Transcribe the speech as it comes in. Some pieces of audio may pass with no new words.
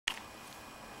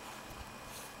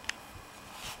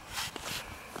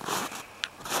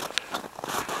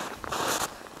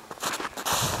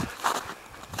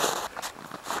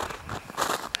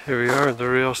Here we are in the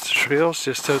Rails to Trails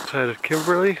just outside of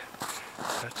Kimberley.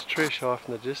 That's Trish off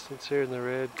in the distance here in the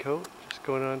red coat, just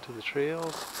going on to the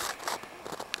trails.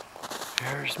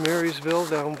 There's Marysville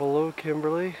down below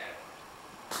Kimberley.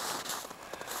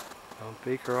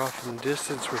 Baker off in the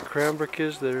distance where Cranbrook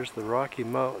is. There's the Rocky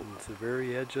Mountains, the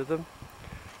very edge of them,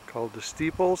 called the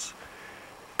Steeples.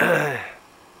 That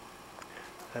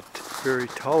very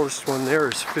tallest one there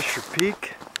is Fisher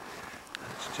Peak.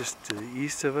 That's just to the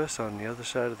east of us on the other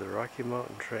side of the Rocky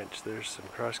Mountain Trench. There's some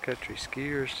cross-country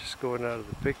skiers just going out of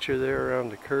the picture there around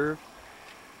the curve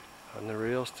on the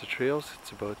Rails to Trails.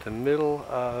 It's about the middle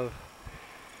of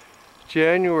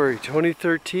January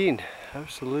 2013.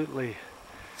 Absolutely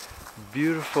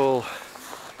beautiful,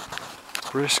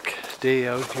 brisk day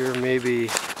out here. Maybe,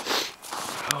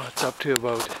 it's up to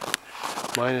about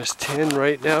 -10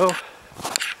 right now.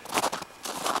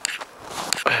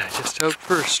 Just out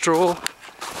for a stroll,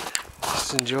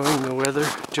 just enjoying the weather,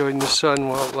 enjoying the sun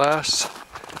while it lasts.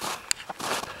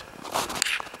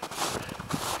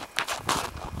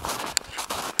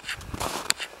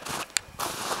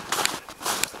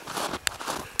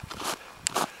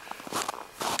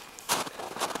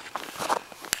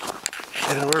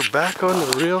 And we're back on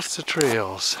the Rails to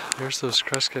Trails. There's those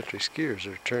cross-country skiers.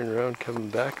 They're turning around coming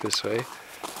back this way.